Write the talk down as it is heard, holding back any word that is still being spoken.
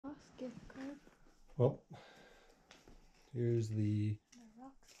gift card. Well, here's the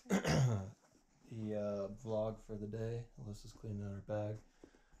The vlog for the day. Alyssa's cleaning out her bag.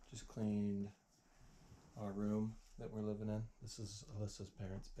 Just cleaned our room that we're living in. This is Alyssa's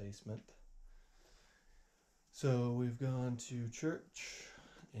parents' basement. So we've gone to church,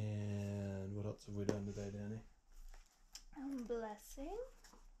 and what else have we done today, Danny? blessing.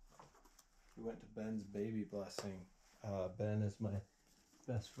 We went to Ben's baby blessing. Ben is my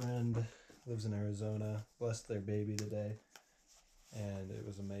best friend, lives in Arizona, blessed their baby today, and it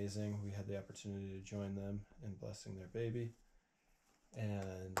was amazing. We had the opportunity to join them in blessing their baby,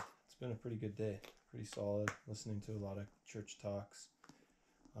 and it's been a pretty good day, pretty solid, listening to a lot of church talks,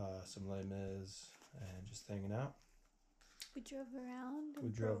 some Les Mis, and just hanging out. We drove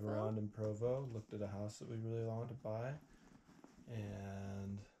around in Provo, looked at a house that we really wanted to buy,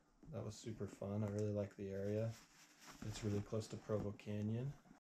 and that was super fun. I really like the area. It's really close to Provo Canyon,